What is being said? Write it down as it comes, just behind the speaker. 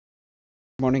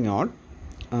Morning all.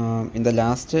 In the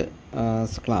last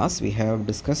class we have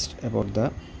discussed about the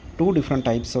two different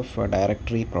types of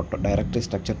directory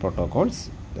structure protocols,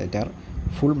 that are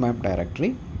full map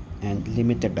directory and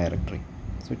limited directory.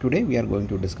 So today we are going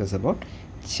to discuss about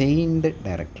chained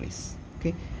directories.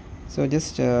 Okay, so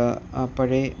just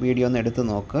പഴയ video ഒന്ന് എടുത്ത്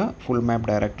നോക്കുക. Full മാപ്പ്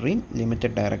ഡയറക്ടറിയും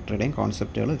limited ഡയറക്ടറിയുടെയും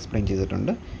കോൺസെപ്റ്റുകൾ explain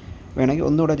ചെയ്തിട്ടുണ്ട്. വേണമെങ്കിൽ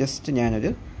ഒന്നുകൂടെ just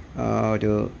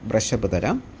ഞാനൊരു brush up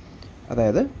തരാം.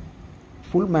 അതായത്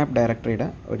ഫുൾ മാപ്പ് ഡയറക്ടറിയുടെ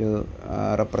ഒരു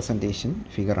റെപ്രസെൻറ്റേഷൻ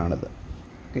ഫിഗറാണിത്.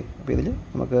 ഓക്കെ, അപ്പോൾ ഇതിൽ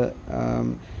നമുക്ക്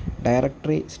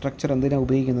ഡയറക്ടറി സ്ട്രക്ചർ എന്തിനാണ്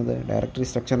ഉപയോഗിക്കുന്നത്? ഡയറക്ടറി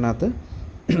സ്ട്രക്ചറിനകത്ത്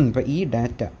ഇപ്പോൾ ഈ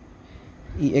ഡാറ്റ,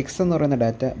 ഈ എക്സ് എന്ന് പറയുന്ന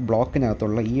ഡാറ്റ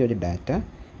ബ്ലോക്കിനകത്തുള്ള ഈ ഒരു ഡാറ്റ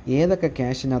ഏതൊക്കെ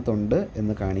ക്യാഷിനകത്തുണ്ട്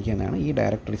എന്ന് കാണിക്കാനാണ് ഈ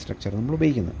ഡയറക്ടറി സ്ട്രക്ചർ നമ്മൾ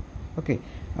ഉപയോഗിക്കുന്നത്. ഓക്കെ,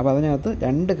 അപ്പോൾ അതിനകത്ത്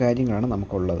രണ്ട് കാര്യങ്ങളാണ്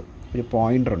നമുക്കുള്ളത്. ഒരു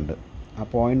പോയിൻ്റർ ഉണ്ട്. ആ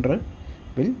pointer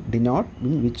will denote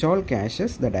which all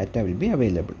caches the data will be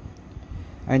available.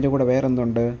 അതിൻ്റെ കൂടെ വേറെ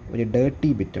എന്തുണ്ട്? ഒരു ഡേർട്ടി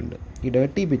ബിറ്റ് ഉണ്ട്. ഈ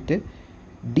ഡേർട്ടി ബിറ്റ്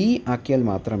ഡി ആക്കിയാൽ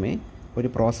മാത്രമേ ഒരു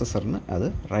പ്രോസസ്സറിന് അത്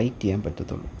റൈറ്റ് ചെയ്യാൻ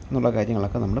പറ്റത്തുള്ളൂ എന്നുള്ള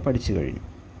കാര്യങ്ങളൊക്കെ നമ്മൾ പഠിച്ചു കഴിഞ്ഞു.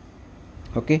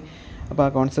 ഓക്കെ, അപ്പോൾ ആ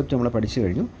കോൺസെപ്റ്റ് നമ്മൾ പഠിച്ചു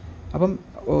കഴിഞ്ഞു. അപ്പം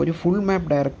ഒരു ഫുൾ മാപ്പ്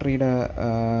ഡയറക്ടറിയുടെ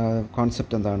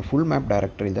കോൺസെപ്റ്റ് എന്താണ്? ഫുൾ മാപ്പ്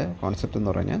ഡയറക്ടറിയുടെ കോൺസെപ്റ്റ്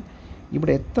എന്ന് പറഞ്ഞാൽ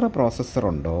ഇവിടെ എത്ര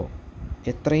പ്രോസസ്സറുണ്ടോ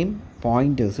എത്രയും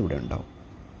പോയിൻറ്റേഴ്സ് ഇവിടെ ഉണ്ടാവും.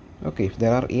 Okay, if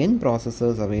there are n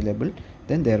processors available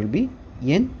then there will be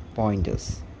n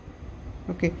pointers.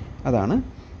 Okay, അതാണ്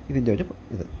ഇതിൻ്റെ ഒരു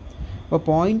ഇത്. അപ്പോൾ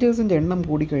പോയിൻറ്റേഴ്സിൻ്റെ എണ്ണം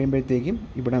കൂടി കഴിയുമ്പോഴത്തേക്കും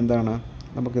ഇവിടെ എന്താണ്,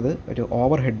 നമുക്കിത് ഒരു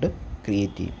ഓവർ ഹെഡ്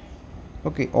ക്രിയേറ്റ് ചെയ്യും.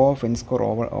 ഓക്കെ,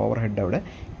 ഓവർ ഹെഡ് അവിടെ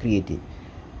ക്രിയേറ്റ് ചെയ്യും.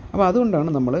 അപ്പോൾ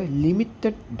അതുകൊണ്ടാണ് നമ്മൾ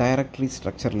ലിമിറ്റഡ് ഡയറക്ടറി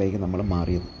സ്ട്രക്ചറിലേക്ക് നമ്മൾ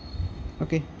മാറിയത്.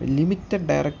 ഓക്കെ, ലിമിറ്റഡ്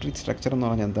ഡയറക്ടറി സ്ട്രക്ചർ എന്ന്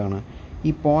പറഞ്ഞാൽ എന്താണ്?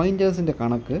 ഈ പോയിൻറ്റേഴ്സിൻ്റെ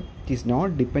കണക്ക് it is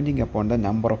not depending upon the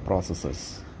number of processors.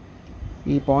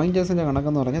 ഈ പോയിൻറ്റേഴ്സിൻ്റെ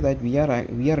കണക്കെന്ന് പറഞ്ഞാൽ ദാറ്റ്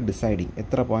വി ആർ ഡിസൈഡിങ്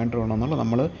എത്ര പോയിൻ്റർ വേണമെന്നുള്ള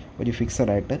നമ്മൾ ഒരു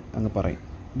ഫിക്സഡ് ആയിട്ട് അങ്ങ് പറയും.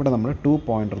 ഇവിടെ നമ്മൾ 2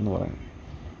 പോയിൻ്റർ എന്ന് പറയും.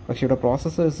 പക്ഷേ ഇവിടെ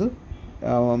പ്രോസസ്സേഴ്സ്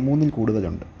 3-ൽ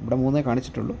കൂടുതലുണ്ട്. ഇവിടെ 3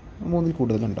 കാണിച്ചിട്ടുള്ളൂ, 3-ൽ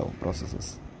കൂടുതലുണ്ടാവും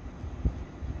പ്രോസസ്സേഴ്സ്.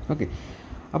 ഓക്കെ,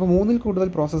 അപ്പോൾ 3-ൽ കൂടുതൽ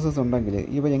പ്രോസസ്സേഴ്സ് ഉണ്ടെങ്കിൽ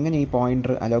ഇവരെങ്ങനെ ഈ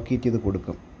പോയിൻ്റർ അലോക്കേറ്റ് ചെയ്ത്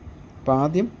കൊടുക്കും? അപ്പോൾ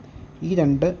ആദ്യം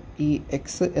ഈ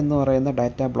എക്സ് എന്ന് പറയുന്ന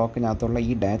ഡാറ്റ ബ്ലോക്കിനകത്തുള്ള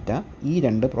ഈ ഡാറ്റ ഈ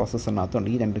 2 പ്രോസസ്സറിനകത്തുണ്ട്,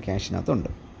 ഈ 2 ക്യാഷിനകത്തുണ്ട്.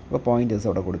 അപ്പോൾ പോയിൻറ്റേഴ്സ്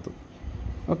അവിടെ കൊടുത്തു.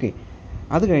 ഓക്കെ,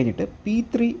 അത് കഴിഞ്ഞിട്ട്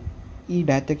P3 ഈ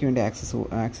ഡാറ്റയ്ക്ക് വേണ്ടി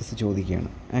ആക്സസ് ചോദിക്കുകയാണ്.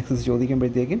 ആക്സസ്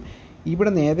ചോദിക്കുമ്പോഴത്തേക്കും ഇവിടെ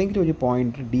നിന്ന് ഏതെങ്കിലും ഒരു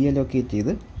പോയിൻ്റർ ഡീഅലോക്കേറ്റ്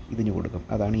ചെയ്ത് ഇതിന് കൊടുക്കും.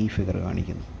 അതാണ് ഈ ഫിഗർ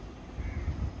കാണിക്കുന്നത്.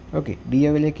 ഓക്കെ,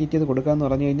 ഡീഅലോക്കേറ്റ് ചെയ്ത് കൊടുക്കുക എന്ന്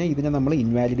പറഞ്ഞു കഴിഞ്ഞാൽ ഇതിനെ നമ്മൾ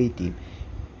ഇൻവാലിഡേറ്റ് ചെയ്യും.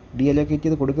 ഡീഅലോക്കേറ്റ്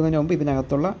ചെയ്ത് കൊടുക്കുന്നതിന് മുമ്പ്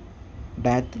ഇതിനകത്തുള്ള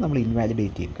ഡാറ്റ നമ്മൾ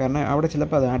ഇൻവാലിഡേറ്റ് ചെയ്യും. കാരണം അവിടെ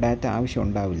ചിലപ്പോൾ അത് ആ ഡാറ്റ ആവശ്യം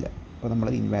ഉണ്ടാവില്ല. അപ്പോൾ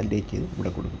നമ്മളത് ഇൻവാലിഡേറ്റ് ചെയ്ത്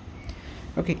ഇവിടെ കൊടുക്കും.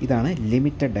 ഓക്കെ, ഇതാണ്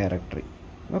ലിമിറ്റഡ് ഡയറക്ടറി.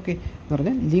 ഓക്കെ, എന്ന്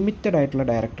പറഞ്ഞാൽ ലിമിറ്റഡ് ആയിട്ടുള്ള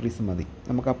ഡയറക്ടറീസ് മതി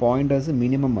നമുക്ക്. ആ പോയിൻറ്റേഴ്സ്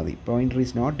മിനിമം മതി. Pointer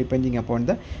is not depending upon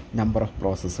the number of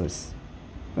processors.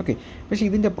 Okay, പക്ഷേ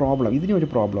ഇതിനൊരു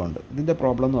പ്രോബ്ലം ഉണ്ട്. ഇതിൻ്റെ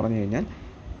പ്രോബ്ലം എന്ന് പറഞ്ഞു കഴിഞ്ഞാൽ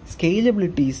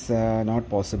scalability is not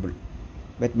possible.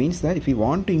 That means that if you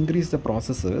want to increase the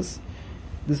processors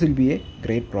this will be A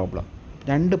great problem.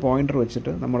 2 pointer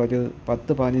വെച്ചിട്ട് നമ്മളൊരു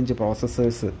 10-15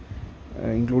 processors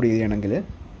include ചെയ്യുകയാണെങ്കിൽ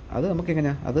അത്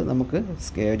നമുക്ക്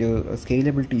ഒരു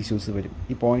സ്കെയിലബിലിറ്റി ഇഷ്യൂസ് വരും.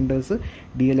 ഈ പോയിൻറ്റേഴ്സ്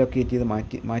ഡീഅലോക്കേറ്റ് ചെയ്ത്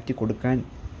മാറ്റി കൊടുക്കാൻ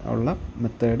ഉള്ള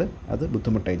മെത്തേഡ് അത്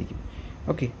ബുദ്ധിമുട്ടായിരിക്കും.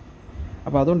 ഓക്കെ,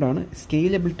 അപ്പോൾ അതുകൊണ്ടാണ്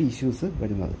സ്കെയിലബിലിറ്റി ഇഷ്യൂസ്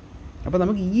വരുന്നത്. അപ്പോൾ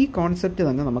നമുക്ക് ഈ കോൺസെപ്റ്റ്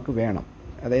തന്നെ നമുക്ക് വേണം.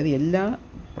 അതായത് എല്ലാ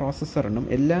പ്രോസസ്സറിനും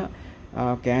എല്ലാ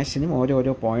ക്യാഷിനും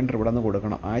ഓരോ പോയിൻ്റർ ഇവിടെ നിന്ന്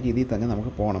കൊടുക്കണം. ആ രീതിയിൽ തന്നെ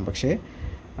നമുക്ക് പോകണം. പക്ഷേ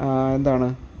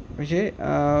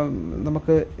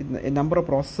നമുക്ക് നമ്പർ ഓഫ്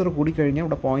പ്രോസസ്സർ കൂടിക്കഴിഞ്ഞാൽ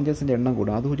ഇവിടെ പോയിൻറ്റേഴ്സിൻ്റെ എണ്ണം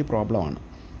കൂടും. അതും ഒരു പ്രോബ്ലമാണ്.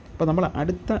 അപ്പോൾ നമ്മൾ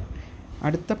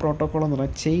അടുത്ത പ്രോട്ടോക്കോൾ എന്ന്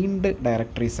പറഞ്ഞാൽ ചെയിൻഡ്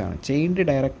ഡയറക്ടറീസാണ്. ചെയിൻഡ്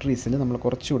ഡയറക്ടറീസിൽ നമ്മൾ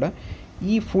കുറച്ചുകൂടെ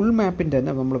ഈ ഫുൾ മാപ്പിൻ്റെ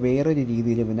തന്നെ നമ്മൾ വേറൊരു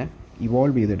രീതിയിൽ പിന്നെ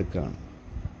ഇവോൾവ് ചെയ്തെടുക്കുകയാണ്.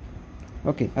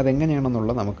 ഓക്കെ,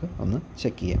 അതെങ്ങനെയാണെന്നുള്ളത് നമുക്ക് ഒന്ന്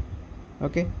ചെക്ക് ചെയ്യാം.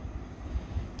 ഓക്കെ,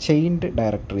 ചെയിൻഡ്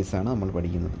ഡയറക്ടറീസാണ് നമ്മൾ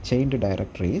പഠിക്കുന്നത്. Chained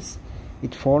directories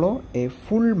it follow A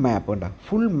full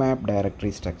map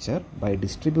directory structure by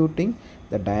distributing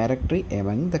the directory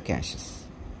among the caches.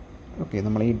 Okay,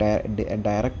 നമ്മൾ ഈ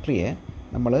ഡയറക്ടറിയെ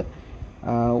നമ്മൾ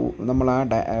ആ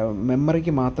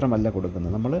മെമ്മറിക്ക് മാത്രമല്ല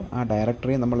കൊടുക്കുന്നത്. നമ്മൾ ആ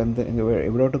ഡയറക്ടറിയെ നമ്മൾ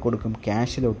എവിടോട്ട് കൊടുക്കും?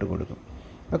 ക്യാഷിലോട്ട് കൊടുക്കും.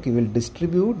 Okay, will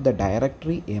distribute the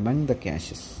directory among the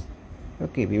caches.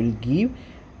 Okay, we will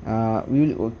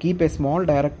keep A small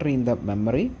directory in the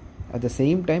memory. At the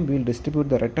same time we will distribute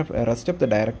the rest of the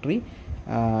directory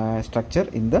structure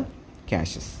in the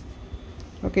caches.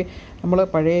 Okay, നമ്മൾ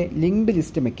പഴയ linked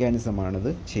list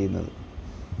മെക്കാനിസമാണിത് ചെയ്യുന്നത്.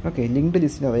 Okay, linked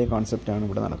ലിസ്റ്റിൻ്റെ അതേ കോൺസെപ്റ്റാണ്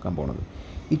ഇവിടെ നടക്കാൻ പോകുന്നത്.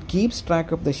 It keeps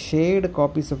track of the shared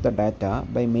copies of the data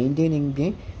by maintaining A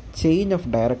chain of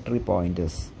directory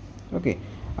pointers. Okay,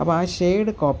 അപ്പോൾ ആ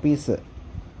shared copies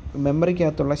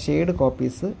മെമ്മറിക്കകത്തുള്ള shared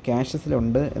copies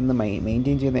ക്യാഷസിലുണ്ട് എന്ന്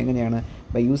മെയിൻറ്റെയിൻ ചെയ്യുന്നത് എങ്ങനെയാണ്?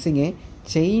 By using A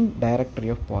chain directory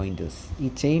of pointers. ഈ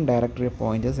ചെയിൻ ഡയറക്ടറി ഓഫ്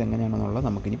പോയിൻറ്റേഴ്സ് എങ്ങനെയാണെന്നുള്ളത്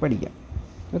നമുക്കിനി പഠിക്കാം.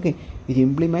 Okay, it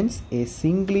implements A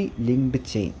Zwingli linked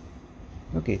chain.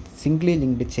 Okay, Zwingli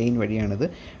linked chain വഴിയാണിത്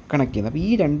connect ചെയ്യുന്നത്. അപ്പോൾ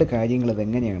ഈ രണ്ട് കാര്യങ്ങൾ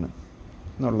ഇതെങ്ങനെയാണ്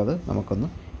എന്നുള്ളത് നമുക്കൊന്ന്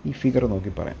ഈ ഫിഗർ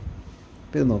നോക്കി പറയാം.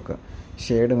 ഇത് നോക്കുക,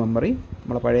 ഷെയർഡ് മെമ്മറി,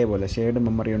 നമ്മളെ പഴയ പോലെ ഷെയർഡ്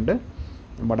മെമ്മറി ഉണ്ട്,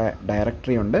 നമ്മുടെ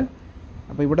ഡയറക്ടറി ഉണ്ട്.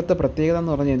 അപ്പോൾ ഇവിടുത്തെ പ്രത്യേകത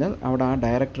എന്ന് പറഞ്ഞു കഴിഞ്ഞാൽ അവിടെ ആ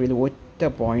ഡയറക്ടറിയിൽ ഒറ്റ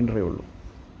പോയിൻ്ററേ ഉള്ളൂ.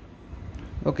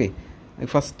 ഓക്കെ,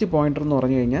 ഫസ്റ്റ് പോയിൻ്റർ എന്ന്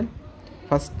പറഞ്ഞു കഴിഞ്ഞാൽ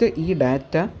ഫസ്റ്റ് ഈ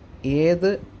ഡാറ്റ ഏത്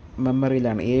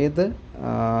മെമ്മറിയിലാണ്, ഏത്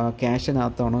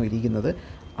ക്യാഷിനകത്താണോ ഇരിക്കുന്നത്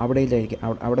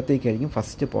അവിടത്തേക്കായിരിക്കും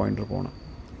ഫസ്റ്റ് പോയിൻ്റർ പോകണം.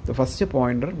 The first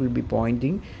pointer will be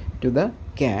pointing to the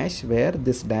cash wear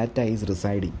this data is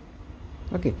residing.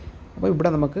 Okay, അപ്പോൾ ഇവിടെ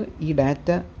നമുക്ക് ഈ ഡാറ്റ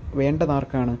വേണ്ടത്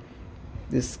ആർക്കാണ്?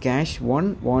 This cash 1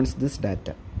 wants this data.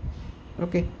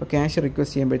 Okay, അപ്പോൾ ക്യാഷ്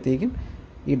റിക്വസ്റ്റ് ചെയ്യുമ്പോഴത്തേക്കും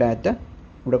ഈ ഡാറ്റ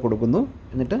ഇവിടെ കൊടുക്കുന്നു,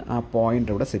 എന്നിട്ട് ആ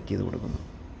പോയിൻ്റർ ഇവിടെ സെറ്റ് ചെയ്ത് കൊടുക്കുന്നു.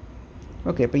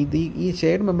 ഓക്കെ, അപ്പോൾ ഈ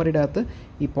ഷെയർഡ് മെമ്മറിയുടെ അകത്ത്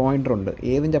ഈ പോയിൻ്റർ ഉണ്ട്.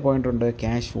 ഏതിൻ്റെ പോയിൻ്റർ ഉണ്ട്?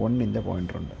 ക്യാഷ് 1ൻ്റെ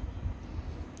പോയിൻ്റർ ഉണ്ട്.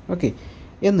 ഓക്കെ,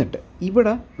 എന്നിട്ട്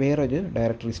ഇവിടെ വേറൊരു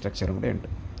ഡയറക്ടറി സ്ട്രക്ചറും കൂടെ ഉണ്ട്.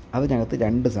 അതിനകത്ത്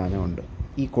രണ്ട് സാധനമുണ്ട്.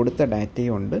 ഈ കൊടുത്ത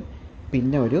ഡാറ്റയും ഉണ്ട്,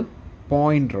 പിന്നെ ഒരു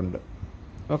പോയിൻ്ററുണ്ട്.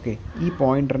 ഓക്കെ, ഈ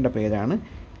പോയിൻ്ററിൻ്റെ പേരാണ്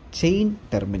chain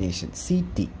termination,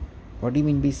 CT. What you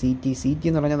mean B CT? CT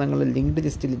എന്ന് പറഞ്ഞാൽ നിങ്ങൾ ലിങ്ക്ഡ്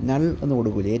ലിസ്റ്റിൽ നൾ എന്ന്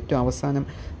കൊടുക്കില്ല. ഏറ്റവും അവസാനം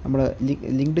നമ്മൾ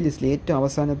ലിങ്ക്ഡ് ലിസ്റ്റിൽ ഏറ്റവും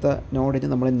അവസാനത്തെ നോഡിന്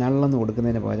നമ്മൾ നൾ എന്ന്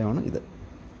കൊടുക്കുന്നതിന് പകരമാണ് ഇത്.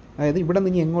 അതായത് ഇവിടെ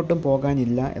നിന്ന് എങ്ങോട്ടും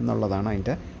പോകാനില്ല എന്നുള്ളതാണ്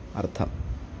അതിൻ്റെ അർത്ഥം.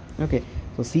 Okay,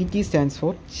 so CT stands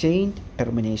for chain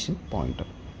termination pointer.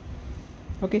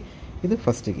 Okay, ഇത്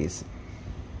ഫസ്റ്റ് കേസ്.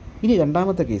 ഇനി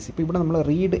രണ്ടാമത്തെ കേസ്, ഇപ്പോൾ ഇവിടെ നമ്മൾ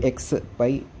റീഡ് എക്സ്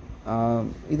ബൈ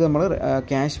ഇത് നമ്മൾ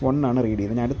ക്യാഷ് 1 ആണ് റീഡ്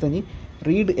ചെയ്തത്. അടുത്ത ഇനി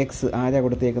റീഡ് എക്സ് ആരാ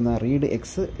കൊടുത്തേക്കുന്ന? Read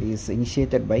X is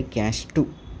initiated by cash 2.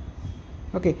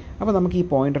 Okay, അപ്പോൾ നമുക്ക് ഈ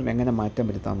പോയിൻ്ററിന് എങ്ങനെ മാറ്റം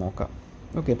വരുത്താൻ നോക്കാം.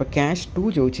 ഓക്കെ, അപ്പോൾ ക്യാഷ് 2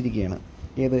 ചോദിച്ചിരിക്കുകയാണ്.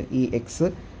 ഏത്? ഈ എക്സ്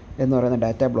എന്ന് പറയുന്ന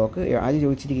ഡാറ്റ ബ്ലോക്ക് ആര്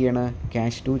ചോദിച്ചിരിക്കുകയാണ്?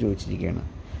 ക്യാഷ് 2 ചോദിച്ചിരിക്കുകയാണ്.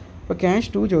 അപ്പോൾ ക്യാഷ്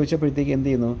 2 ചോദിച്ചപ്പോഴത്തേക്ക് എന്ത്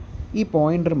ചെയ്യുന്നു? ഈ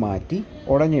പോയിൻ്റർ മാറ്റി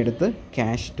ഉടനെടുത്ത്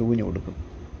ക്യാഷ് 2ന് കൊടുക്കും.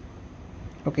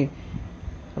 ഓക്കെ,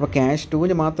 അപ്പോൾ ക്യാഷ്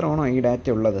 2ന് മാത്രമാണോ ഈ ഡാറ്റ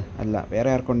ഉള്ളത്? അല്ല, വേറെ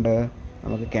ആർക്കുണ്ട്?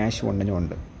 നമുക്ക് ക്യാഷ് 1നും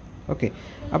ഉണ്ട്. ഓക്കെ,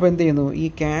 അപ്പോൾ എന്ത് ചെയ്യുന്നു? ഈ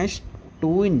ക്യാഷ്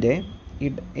 2ൻ്റെ ഈ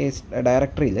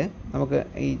ഡയറക്ടറിയിൽ നമുക്ക്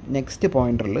ഈ നെക്സ്റ്റ്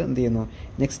പോയിൻ്ററിൽ എന്ത് ചെയ്യുന്നു?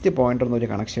 നെക്സ്റ്റ് പോയിൻ്ററിൽ നിന്ന് ഒരു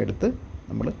കണക്ഷൻ എടുത്ത്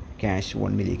നമ്മൾ ക്യാഷ്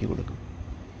 1ലേക്ക് കൊടുക്കും.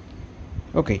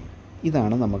 ഓക്കെ,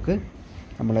 ഇതാണ് നമുക്ക്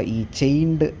ഈ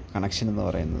ചെയിൻഡ് കണക്ഷൻ എന്ന്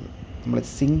പറയുന്നത്. നമ്മൾ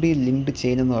സിംഗിൾ ലിങ്ക്ഡ്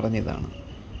ചെയിൻ എന്ന് പറഞ്ഞ ഇതാണ്.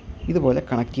 ഇതുപോലെ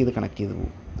കണക്ട് ചെയ്ത്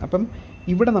പോകും. അപ്പം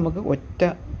ഇവിടെ നമുക്ക് ഒറ്റ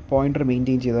പോയിൻ്റർ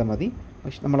മെയിൻറ്റെയിൻ ചെയ്താൽ മതി.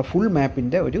 പക്ഷെ നമ്മളെ ഫുൾ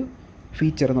മാപ്പിൻ്റെ ഒരു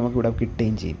ഫീച്ചർ നമുക്ക് ഇവിടെ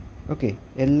കിട്ടുകയും ചെയ്യും. ഓക്കെ,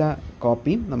 എല്ലാ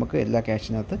കോപ്പിയും നമുക്ക് എല്ലാ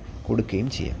ക്യാഷിനകത്ത് കൊടുക്കുകയും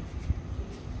ചെയ്യാം.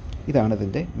 ഇതാണ്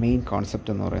ഇതിൻ്റെ മെയിൻ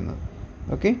കോൺസെപ്റ്റ് എന്ന് പറയുന്നത്.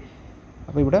 ഓക്കെ,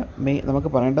 അപ്പോൾ ഇവിടെ നമുക്ക്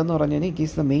പറയേണ്ടതെന്ന് പറഞ്ഞു കഴിഞ്ഞാൽ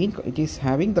it is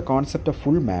having the concept of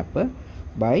full map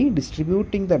by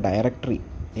distributing the directory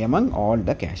among all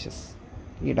the caches.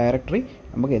 ഈ ഡയറക്ടറി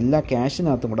നമുക്ക് എല്ലാ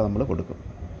ക്യാഷിനകത്തും കൂടെ നമ്മൾ കൊടുക്കും.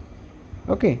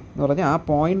 ഓക്കെ, എന്ന് പറഞ്ഞാൽ ആ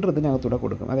പോയിൻ്റർ ഇതിനകത്തൂടെ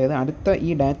കൊടുക്കും. അതായത് അടുത്ത ഈ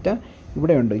ഡാറ്റ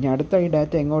ഇവിടെയുണ്ട്, ഇനി അടുത്ത ഈ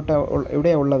ഡാറ്റ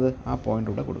എവിടെയാണ് ഉള്ളത്? ആ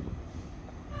പോയിൻ്റർ ഇവിടെ കൊടുക്കും.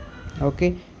 ഓക്കെ,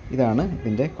 ഇതാണ്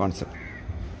ഇതിൻ്റെ കോൺസെപ്റ്റ്.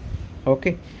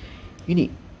 ഓക്കെ, ഇനി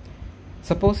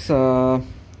സപ്പോസ്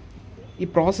ഈ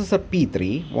processor P3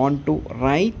 want to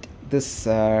right this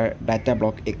data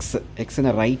block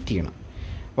എക്സിനെ right ചെയ്യണം.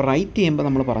 അപ്പോൾ റൈറ്റ് ചെയ്യുമ്പോൾ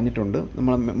നമ്മൾ പറഞ്ഞിട്ടുണ്ട്,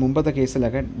 നമ്മൾ മുമ്പത്തെ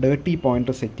കേസിലൊക്കെ ഡേർട്ടി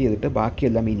പോയിൻ്റർ സെറ്റ് ചെയ്തിട്ട്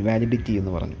ബാക്കിയെല്ലാം ഇൻവാലിഡിറ്റി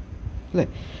എന്ന് പറഞ്ഞു അല്ലേ.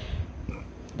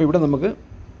 അപ്പോൾ ഇവിടെ നമുക്ക്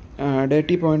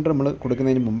ഡേർട്ടി പോയിൻ്റർ നമ്മൾ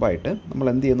കൊടുക്കുന്നതിന് മുമ്പായിട്ട് നമ്മൾ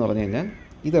എന്ത് ചെയ്യുമെന്ന് പറഞ്ഞു കഴിഞ്ഞാൽ,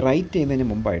 ഇത് റൈറ്റ് ചെയ്യുന്നതിന്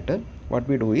മുമ്പായിട്ട് what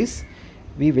we do is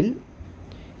we will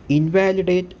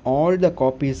invalidate all the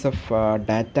copies of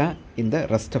data in the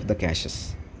rest of the caches.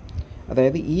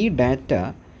 അതായത് ഈ ഡാറ്റ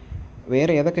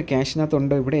വേറെ ഏതൊക്കെ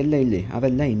ക്യാഷിനകത്തുണ്ടോ ഇവിടെ എല്ലാം ഇല്ലേ,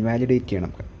 അതെല്ലാം ഇൻവാലിഡേറ്റ്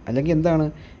ചെയ്യണം. അല്ലെങ്കിൽ എന്താണ്,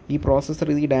 ഈ പ്രോസസ്സർ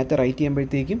ഈ ഡാറ്റ റൈറ്റ്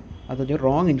ചെയ്യുമ്പോഴത്തേക്കും അതൊരു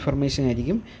റോങ് ഇൻഫർമേഷൻ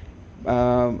ആയിരിക്കും,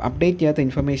 അപ്ഡേറ്റ് ചെയ്യാത്ത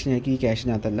ഇൻഫർമേഷൻ ആയിരിക്കും ഈ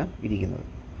ക്യാഷിനകത്തെല്ലാം ഇരിക്കുന്നത്.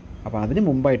 അപ്പോൾ അതിന്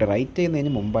മുമ്പായിട്ട്, റൈറ്റ്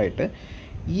ചെയ്യുന്നതിന് മുമ്പായിട്ട്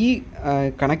ഈ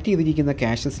കണക്ട് ചെയ്തിരിക്കുന്ന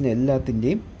ക്യാഷസിന്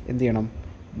എല്ലാത്തിൻ്റെയും എന്ത് ചെയ്യണം?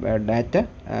 ഡാറ്റ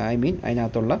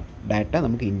അതിനകത്തുള്ള ഡാറ്റ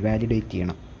നമുക്ക് ഇൻവാലിഡേറ്റ്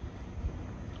ചെയ്യണം.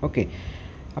 ഓക്കെ,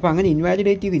 അപ്പോൾ അങ്ങനെ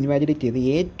ഇൻവാലിഡേറ്റ് ചെയ്ത്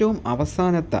ഏറ്റവും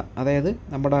അവസാനത്തെ, അതായത്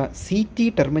നമ്മുടെ CT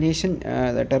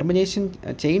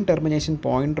ചെയിൻ ടെർമിനേഷൻ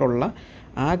പോയിൻ്ററുള്ള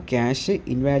ആ ക്യാഷ്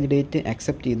ഇൻവാലിഡേറ്റ്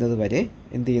അക്സെപ്റ്റ് ചെയ്യുന്നത് വരെ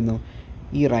എന്ത് ചെയ്യുന്നു?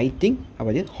 ഈ റൈറ്റിംഗ്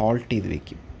അവർ ഹോൾട്ട് ചെയ്ത്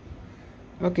വയ്ക്കും.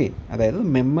 ഓക്കെ, അതായത്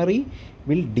memory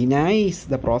will denies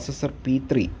the processor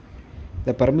P3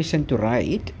 the permission to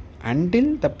write until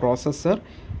the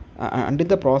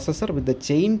processor with the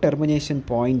chain termination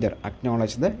pointer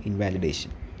acknowledge the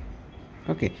invalidation.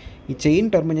 Okay, ഈ ചെയിൻ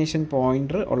ടെർമിനേഷൻ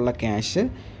പോയിൻ്റർ ഉള്ള ക്യാഷ്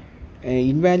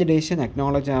ഇൻവാലിഡേഷൻ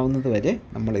അക്നോളജ് ആവുന്നത് വരെ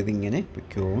നമ്മളിതിങ്ങനെ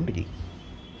പൊയ്ക്കൊണ്ടിരിക്കും.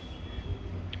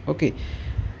 Okay,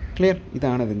 clear?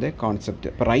 ഇതാണ് ഇതിൻ്റെ concept.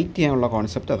 അപ്പോൾ right ചെയ്യാനുള്ള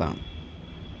concept അതാണ്.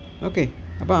 Okay,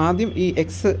 അപ്പോൾ ആദ്യം ഈ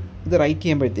എക്സ് ഇത് റൈറ്റ്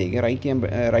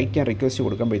ചെയ്യാൻ റിക്വസ്റ്റ്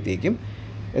കൊടുക്കുമ്പോഴത്തേക്കും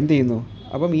എന്ത് ചെയ്യുന്നു?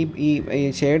 അപ്പം ഈ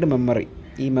ഷെയർഡ് മെമ്മറി,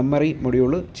 ഈ മെമ്മറി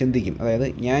മൊഡ്യൂൾ ചിന്തിക്കും. അതായത്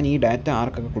ഞാൻ ഈ ഡാറ്റ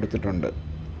ആർക്കൊക്കെ കൊടുത്തിട്ടുണ്ട്,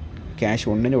 ക്യാഷ്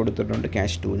 1 കൊടുത്തിട്ടുണ്ട്,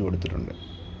 ക്യാഷ് 2 കൊടുത്തിട്ടുണ്ട്.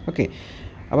 ഓക്കെ,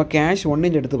 അപ്പോൾ ക്യാഷ്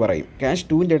 1 അടുത്ത് പറയും, ക്യാഷ്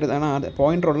 2 അടുത്താണ്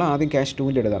പോയിൻ്ററുള്ള ആദ്യം ക്യാഷ്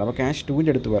 2 അടുത്താണ്. അപ്പോൾ ക്യാഷ് 2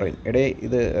 അടുത്ത് പറയും,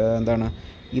 ഇത് എന്താണ്,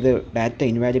 ഇത് ഡാറ്റ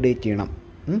ഇൻവാലിഡേറ്റ് ചെയ്യണം,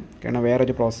 കാരണം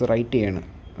വേറൊരു പ്രോസസ്സ് റൈറ്റ് ചെയ്യണം.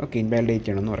 ഓക്കെ, ഇൻവാലിഡേറ്റ്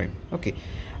ചെയ്യണം എന്ന് പറയും. ഓക്കെ,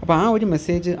 അപ്പോൾ ആ ഒരു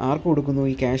മെസ്സേജ് ആർക്ക് കൊടുക്കുന്നു?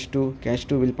 ഈ cash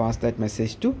 2 will pass that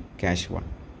message to cash 1.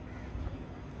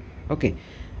 Okay,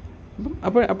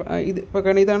 അപ്പോൾ ഇത് ഇപ്പോൾ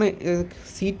കാരണം ഇതാണ്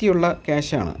CT ഉള്ള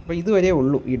ക്യാഷാണ്. അപ്പോൾ ഇതുവരെ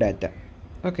ഉള്ളൂ ഈ ഡാറ്റ.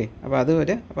 ഓക്കെ, അപ്പോൾ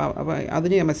അതുവരെ അപ്പോൾ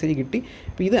അതിന് മെസ്സേജ് കിട്ടി.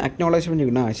 അപ്പോൾ ഇത് അക്നോളജ്മെൻറ്റ്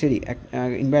കിട്ടണം. ശരി,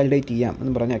 ഇൻവാലിഡേറ്റ് ചെയ്യാം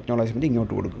എന്ന് പറഞ്ഞ് അക്നോളജ്മെൻറ്റ്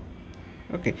ഇങ്ങോട്ട് കൊടുക്കും.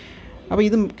 ഓക്കെ, അപ്പോൾ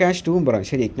ഇതും ക്യാഷ് 2 പറയും,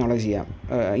 ശരി അക്നോളജ് ചെയ്യാം,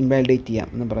 ഇൻവാലിഡേറ്റ് ചെയ്യാം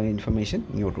എന്ന് പറഞ്ഞ ഇൻഫർമേഷൻ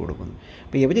ഇങ്ങോട്ട് കൊടുക്കുന്നു.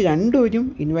 അപ്പോൾ ഇവർ രണ്ടുപേരും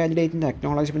ഇൻവാലിഡേറ്റിൻ്റെ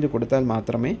അക്നോളജ്മെൻറ്റ് കൊടുത്താൽ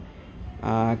മാത്രമേ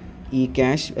ഈ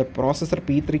ക്യാഷ് പ്രോസസ്സർ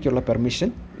P3ക്കുള്ള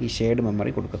പെർമിഷൻ ഈ shared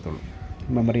memory കൊടുക്കത്തുള്ളൂ,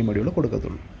 memory module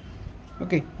കൊടുക്കത്തുള്ളൂ.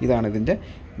 Okay, ഇതാണ് ഇതിൻ്റെ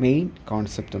മെയിൻ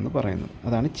കോൺസെപ്റ്റ് എന്ന് പറയുന്നത്.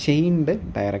 അതാണ് ചെയിൻഡ്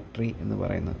ഡയറക്ടറി എന്ന്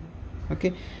പറയുന്നത്. ഓക്കെ,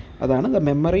 അതാണ് the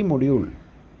memory module.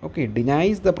 Okay,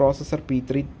 denies the processor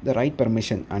P3 the right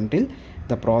permission until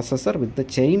the processor with the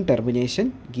chain termination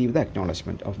give the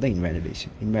acknowledgement of the invalidation.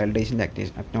 ഇൻവാലിഡേഷൻ്റെ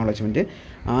acknowledgement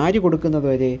ആര് കൊടുക്കുന്നത്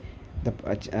വരെ?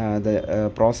 the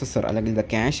processor അല്ലെങ്കിൽ the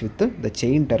cache with the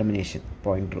chain termination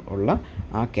pointer ഉള്ള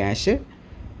ആ cash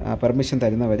permission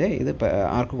തരുന്നവരെ ഇത്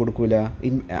ആർക്ക് കൊടുക്കില്ല?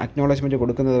 Acknowledgement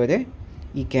കൊടുക്കുന്നത് വരെ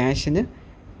ഈ ക്യാഷിന്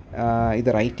ഇത്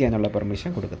റൈറ്റ് ചെയ്യാനുള്ള പെർമിഷൻ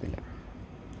കൊടുക്കത്തില്ല.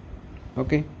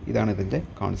 ഓക്കെ, ഇതാണ് ഇതിൻ്റെ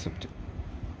concept.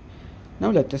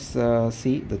 Now let us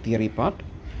see the theory part.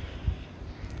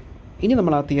 ഇനി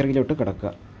നമ്മൾ ആ തിയറിയിലോട്ട്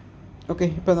കിടക്കുക. ഓക്കെ,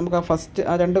 ഇപ്പോൾ നമുക്ക് ആ ഫസ്റ്റ്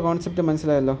ആ 2 കോൺസെപ്റ്റ്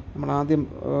മനസ്സിലായല്ലോ. നമ്മൾ ആദ്യം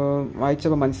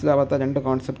വായിച്ചപ്പോൾ മനസ്സിലാവാത്ത 2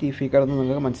 കോൺസെപ്റ്റ് ഈ ഫിഗറിൽ നിന്ന്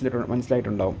നിങ്ങൾക്ക്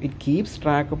മനസ്സിലായിട്ടുണ്ടാവും. It keeps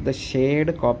track of the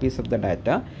shared copies of the data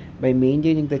by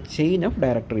maintaining the chain of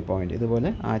directory point.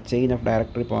 ഇതുപോലെ ആ ചെയിൻ ഓഫ്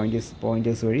ഡയറക്ടറി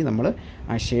പോയിൻറ്റേഴ്സ് വഴി നമ്മൾ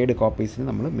ആ ഷെയർഡ് കോപ്പീസിന്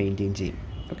നമ്മൾ മെയിൻറ്റെയിൻ ചെയ്യും.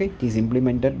 Okay, it is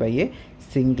implemented by A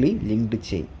Zwingli linked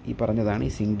chain. ഈ പറഞ്ഞതാണ്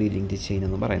ഈ സിംഗ്ലി ലിങ്ക്ഡ് ചെയിൻ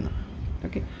എന്ന് പറയുന്നത്.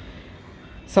 ഓക്കെ,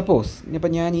 സപ്പോസ്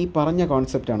ഇപ്പോൾ ഞാൻ ഈ പറഞ്ഞ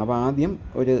കോൺസെപ്റ്റാണ്. അപ്പോൾ ആദ്യം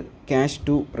ഒരു ക്യാഷ്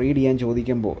 2 റീഡ് ചെയ്യാൻ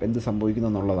ചോദിക്കുമ്പോൾ എന്ത് സംഭവിക്കുന്നു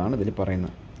എന്നുള്ളതാണ് ഇതിൽ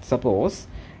പറയുന്നത്. Suppose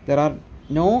there are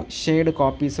no shared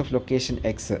copies of location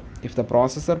X. If the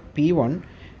processor P1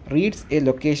 reads A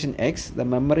location X, the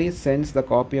memory സെൻഡ്സ് the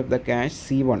copy of the cash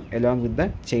C1 along with the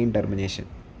chain termination.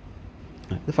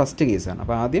 ഇത് first കേസാണ്.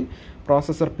 അപ്പോൾ ആദ്യം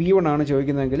processor P1 ആണ്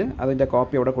ചോദിക്കുന്നതെങ്കിൽ അതിൻ്റെ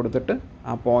copy അവിടെ കൊടുത്തിട്ട്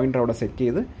ആ pointer അവിടെ സെറ്റ്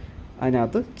ചെയ്ത്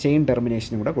അതിനകത്ത് ചെയിൻ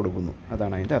ടെർമിനേഷനും കൂടെ കൊടുക്കുന്നു.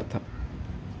 അതാണ് അതിൻ്റെ അർത്ഥം.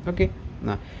 Okay,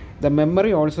 the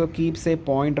memory also keeps A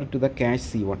pointer to the cash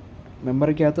C1.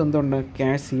 മെമ്മറിക്കകത്ത് എന്തുണ്ട്?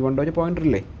 ക്യാഷ് C1ൻ്റെ ഒരു പോയിൻ്റർ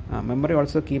ഇല്ലേ? Memory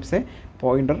also keeps A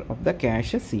pointer of the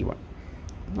cash C1.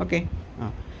 Okay,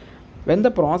 when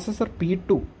the processor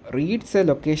P2 reads A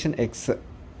location X,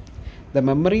 the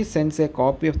memory സെൻഡ്സ് A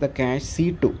copy of the cash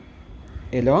C2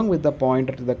 along with the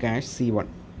pointer to the cache C1.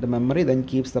 The memory then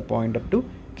keeps the pointer to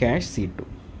cache C2.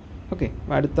 Okay,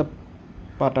 അടുത്ത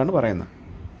പാർട്ടാണ് പറയുന്നത്.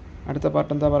 അടുത്ത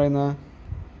part എന്താ പറയുന്നത്?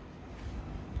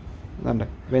 അതുകൊണ്ട്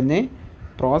when a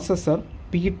processor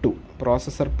P2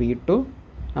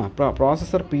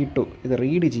 ഇത്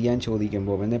read ചെയ്യാൻ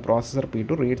ചോദിക്കുമ്പോൾ when a processor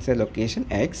P2 reads a location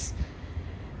X,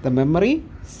 the memory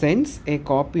sends a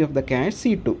copy of the cache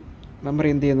C2. Memory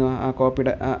എന്ത് ചെയ്യുന്നു? ആ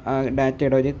കോപ്പിയുടെ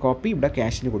ഡാറ്റയുടെ ഒരു കോപ്പി ഇവിടെ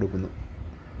ക്യാഷിന് കൊടുക്കുന്നു.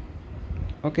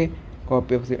 Okay,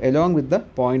 copy of along with the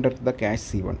pointer to the cash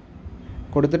C1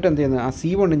 കൊടുത്തിട്ട് എന്ത് ചെയ്യുന്നു? ആ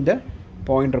C1ൻ്റെ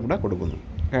പോയിൻ്റർ കൂടെ കൊടുക്കുന്നു.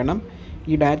 കാരണം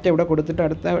ഈ ഡാറ്റ ഇവിടെ കൊടുത്തിട്ട്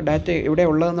അടുത്ത ഡാറ്റ ഇവിടെ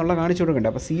ഉള്ളതെന്നുള്ള കാണിച്ചു കൊടുക്കണ്ടേ.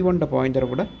 അപ്പോൾ C1ൻ്റെ പോയിൻ്റർ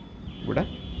കൂടെ ഇവിടെ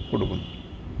കൊടുക്കുന്നു.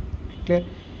 Clear?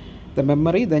 The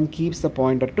memory then keeps the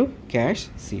pointer to cash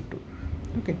C2.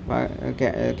 Okay,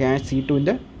 cash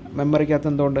C2ൻ്റെ മെമ്മറിക്കകത്ത്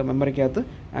എന്തുകൊണ്ട്? മെമ്മറിക്കകത്ത്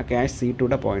ആ ക്യാഷ്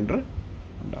C2യുടെ പോയിൻ്റർ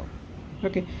ഉണ്ടാവും.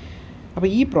 ഓക്കെ, അപ്പോൾ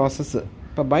ഈ പ്രോസസ്സ്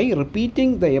ഇപ്പോൾ by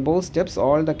repeating the above steps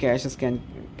all the caches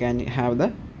can have the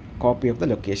copy of the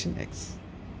location X.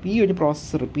 ഈ ഒരു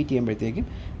process repeat ചെയ്യുമ്പോഴത്തേക്കും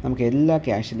നമുക്ക് എല്ലാ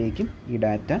ക്യാഷിലേക്കും ഈ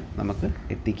ഡാറ്റ നമുക്ക്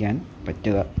എത്തിക്കാൻ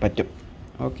പറ്റും.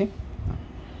 ഓക്കെ,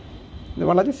 ഇത്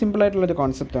വളരെ സിമ്പിളായിട്ടുള്ളൊരു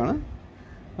കോൺസെപ്റ്റാണ്.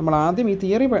 നമ്മൾ ആദ്യം ഈ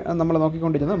തിയറി നമ്മൾ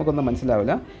നോക്കിക്കൊണ്ടിരുന്നത് നമുക്കൊന്നും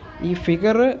മനസ്സിലാവില്ല. ഈ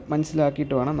ഫിഗർ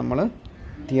മനസ്സിലാക്കിയിട്ട് വേണം നമ്മൾ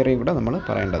തിയറിയും കൂടെ നമ്മൾ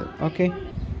പറയേണ്ടത്. ഓക്കെ,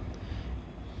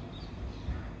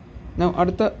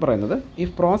 അടുത്ത പറയുന്നത് ഈ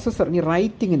പ്രോസസ്സർ, ഈ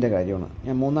റൈറ്റിങ്ങിൻ്റെ കാര്യമാണ്.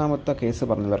 ഞാൻ മൂന്നാമത്തെ കേസ്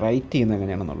പറഞ്ഞത് റൈറ്റ് ചെയ്യുന്നത്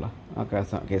എങ്ങനെയാണെന്നുള്ള ആ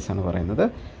കേസാണ് പറയുന്നത്.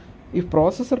 ഈ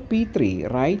processor P3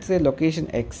 rights A location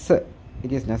X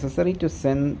it is necessary to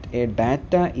send a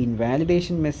data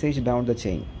invalidation message down the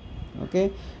chain. Okay,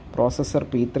 processor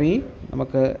P3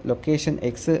 നമുക്ക് ലൊക്കേഷൻ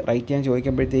എക്സ് റൈറ്റ് ചെയ്യാൻ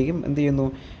ചോദിക്കുമ്പോഴത്തേക്കും എന്ത് ചെയ്യുന്നു,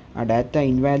 ആ ഡാറ്റ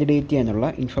ഇൻവാലിഡേറ്റ് ചെയ്യാനുള്ള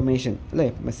ഇൻഫർമേഷൻ അല്ലേ,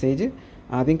 മെസ്സേജ്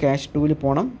ആദ്യം ക്യാഷ് 2-ൽ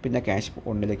പോകണം, പിന്നെ ക്യാഷ്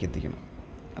 1-ലേക്ക് എത്തിക്കണം.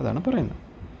 അതാണ് പറയുന്നത്.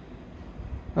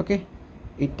 Okay,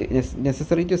 it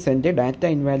necessary to send A data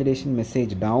invalidation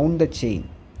message down the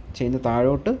chain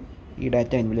താഴോട്ട് ഈ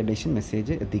ഡാറ്റ ഇൻവാലിഡേഷൻ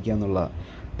മെസ്സേജ് എത്തിക്കുക എന്നുള്ളതാണ്.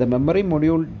 The memory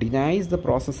module denies the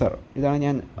processor, ഇതാണ്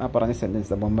ഞാൻ പറഞ്ഞ sentence.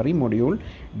 The memory module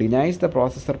denies the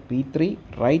processor P3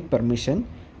 write permission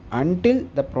until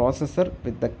the processor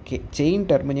with the chain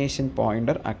termination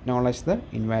pointer acknowledge the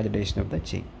invalidation of the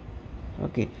chain.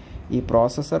 Okay, ഈ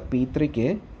processor P3ക്ക്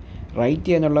right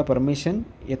ചെയ്യാനുള്ള permission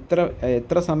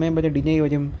എത്ര സമയം വരെ ഡിനേ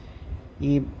വരും?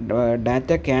 ഈ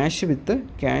ഡാറ്റ ക്യാഷ്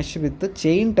വിത്ത്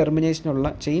ചെയിൻ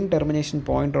ടെർമിനേഷൻ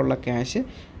പോയിൻ്റുള്ള ക്യാഷ്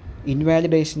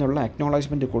ഇൻവാലിഡേഷനുള്ള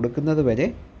അക്നോളജ്മെൻറ്റ് കൊടുക്കുന്നത് വരെ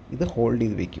ഇത് ഹോൾഡ്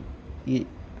ചെയ്ത് വയ്ക്കും.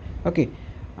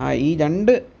 ഈ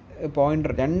രണ്ട്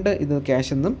ഇത്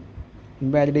ക്യാഷ് എന്നും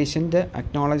ഇൻവാലിഡേഷൻ്റെ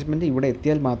അക്നോളജ്മെൻറ്റ് ഇവിടെ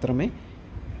എത്തിയാൽ മാത്രമേ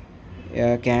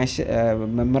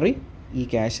മെമ്മറി ഈ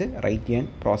ക്യാഷ് റൈറ്റ് ചെയ്യാൻ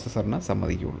പ്രോസസ്സറിനെ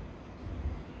സമ്മതിക്കുകയുള്ളൂ.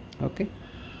 ഓക്കെ,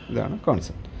 ഇതാണ്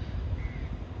concept.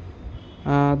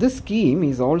 This scheme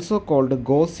is also called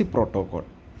gossip protocol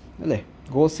അല്ലേ.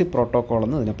 ഗോസിപ്പ് പ്രോട്ടോക്കോൾ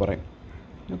എന്ന് ഇതിനെ പറയും.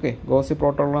 ഓക്കെ, ഗോസിപ്പ്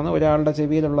പ്രോട്ടോക്കോൾ എന്ന് ഒരാളുടെ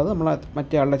ചെവിയിലുള്ളത് നമ്മൾ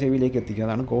മറ്റേ ആളുടെ ചെവിയിലേക്ക് എത്തിക്കുക,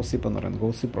 അതാണ് ഗോസിപ്പ് എന്ന് പറയുന്നത്.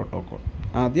 ഗോസിപ്പ് പ്രോട്ടോക്കോൾ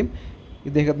ആദ്യം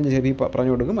ഇദ്ദേഹത്തിൻ്റെ ചെവി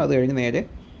പറഞ്ഞു കൊടുക്കും, അത് കഴിഞ്ഞ് നേരെ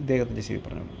ഇദ്ദേഹത്തിൻ്റെ ചെവി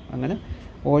പറഞ്ഞു കൊടുക്കും. അങ്ങനെ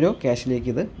ഓരോ ക്യാഷിലേക്ക്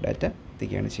ഇത് ഡാറ്റ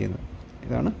എത്തിക്കുകയാണ് ചെയ്യുന്നത്.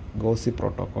 ഇതാണ് ഗോസിപ്പ്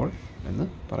പ്രോട്ടോക്കോൾ എന്ന്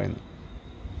പറയുന്നത്.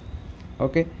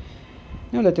 Okay,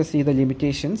 now let us see the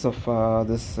limitations of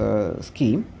this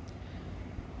scheme.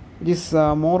 It is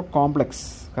more complex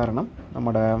കാരണം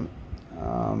നമ്മുടെ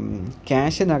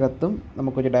ക്യാഷിനകത്തും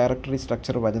നമുക്കൊരു ഡയറക്ടറി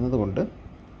സ്ട്രക്ചർ വരുന്നത് കൊണ്ട്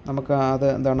നമുക്ക് അത്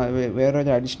എന്താണ്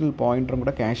വേറൊരു അഡീഷണൽ പോയിൻ്ററും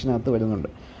കൂടെ ക്യാഷിനകത്ത് വരുന്നുണ്ട്.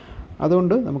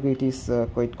 അതുകൊണ്ട് നമുക്ക് ഇറ്റ് ഈസ്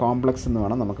ക്വൈറ്റ് കോംപ്ലക്സ് എന്ന്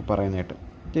വേണം നമുക്ക് പറയാനായിട്ട്.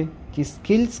 Okay,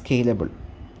 it is scalable.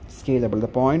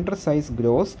 The pointer size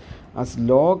grows as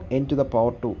log n to the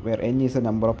power 2 where n is a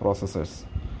number of processors.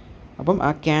 അപ്പം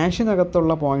ആ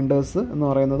ക്യാഷിനകത്തുള്ള പോയിൻറ്റേഴ്സ് എന്ന്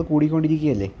പറയുന്നത്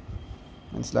കൂടിക്കൊണ്ടിരിക്കുകയല്ലേ,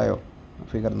 മനസ്സിലായോ?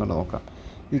 ഫിഗർ എന്നുള്ളത് നോക്കാം.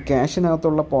 ഈ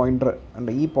ക്യാഷിനകത്തുള്ള പോയിൻ്റർ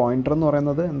ഉണ്ട്, ഈ പോയിൻ്റർ എന്ന്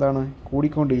പറയുന്നത് എന്താണ്,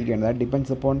 കൂടിക്കൊണ്ടിരിക്കുകയാണ്. That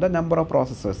depends upon the number of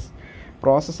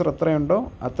processor എത്രയുണ്ടോ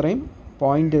അത്രയും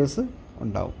പോയിൻറ്റേഴ്സ്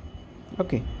ഉണ്ടാവും.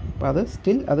 ഓക്കെ, അപ്പോൾ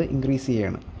അത് ഇൻക്രീസ്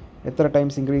ചെയ്യാണ്. എത്ര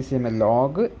ടൈംസ് ഇൻക്രീസ് ചെയ്യണം?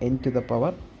 Log n to the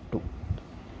power 2.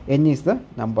 n is the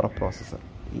number of processor.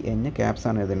 ഈ n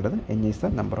ക്യാപ്സാണ് എഴുതേണ്ടത്. n is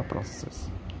the number of processors.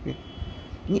 Okay,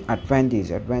 ഇനി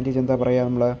അഡ്വാൻറ്റേജ് എന്താ പറയുക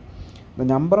നമ്മൾ? The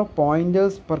number of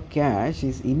pointers per cash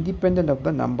is independent of the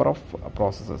number of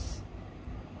processors.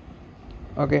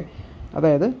 Okay,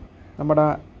 അതായത് നമ്മുടെ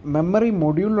memory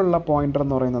മൊഡ്യൂളിലുള്ള pointer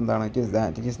എന്ന് പറയുന്നത് എന്താണ്?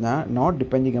 It is not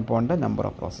depending upon the number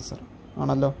of processor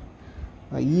ആണല്ലോ.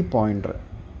 ഈ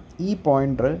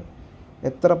പോയിൻ്റർ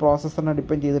എത്ര പ്രോസസ്സറിനെ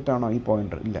ഡിപ്പെൻഡ് ചെയ്തിട്ടാണോ ഈ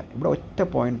പോയിൻ്റർ? ഇല്ല, ഇവിടെ ഒറ്റ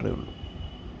പോയിൻ്ററേ ഉള്ളൂ.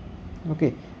 Okay,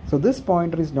 so this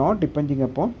pointer is not depending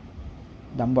upon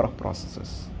number of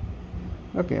processors.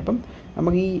 Okay, അപ്പം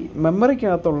നമുക്ക് ഈ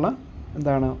മെമ്മറിക്കകത്തുള്ള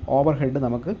എന്താണ് ഓവർ ഹെഡ്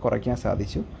നമുക്ക് കുറയ്ക്കാൻ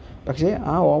സാധിച്ചു. പക്ഷേ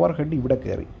ആ ഓവർ ഹെഡ് ഇവിടെ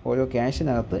കയറി, ഓരോ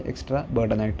ക്യാഷിനകത്ത് എക്സ്ട്രാ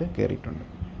ബേർഡനായിട്ട് കയറിയിട്ടുണ്ട്.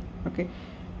 ഓക്കെ,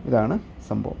 ഇതാണ്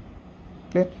സംഭവം.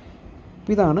 ക്ലിയർ?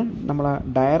 അപ്പോൾ ഇതാണ് നമ്മളെ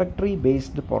ഡയറക്ടറി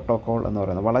ബേസ്ഡ് പ്രോട്ടോക്കോൾ എന്ന്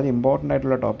പറയുന്നത്. വളരെ ഇമ്പോർട്ടൻ്റ്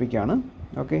ആയിട്ടുള്ള ടോപ്പിക്കാണ്.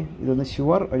 ഓക്കെ, ഇതൊന്ന്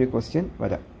ഷുവറായിട്ടൊരു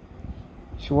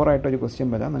ക്വസ്റ്റ്യൻ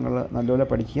വരാം. നിങ്ങൾ നല്ലപോലെ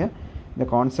പഠിക്കുക. ഇതിൻ്റെ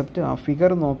കോൺസെപ്റ്റ് ആ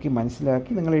ഫിഗർ നോക്കി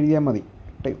മനസ്സിലാക്കി നിങ്ങൾ എഴുതിയാൽ മതി.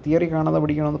 തിയറി കാണാതെ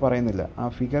പഠിക്കണമെന്ന് പറയുന്നില്ല. ആ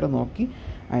ഫിഗർ നോക്കി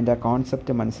അതിൻ്റെ ആ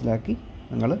കോൺസെപ്റ്റ് മനസ്സിലാക്കി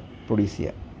നിങ്ങൾ പ്രൊഡ്യൂസ്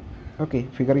ചെയ്യുക. Okay,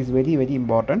 figure is very very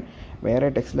important. വേറെ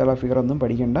ടെക്സ്റ്റിലുള്ള ഫിഗർ ഒന്നും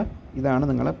പഠിക്കേണ്ട. ഇതാണ്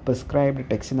നിങ്ങളെ prescribed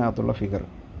ടെക്സ്റ്റിനകത്തുള്ള figure.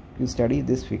 You study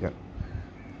this figure.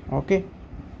 Okay,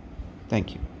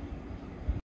 thank you.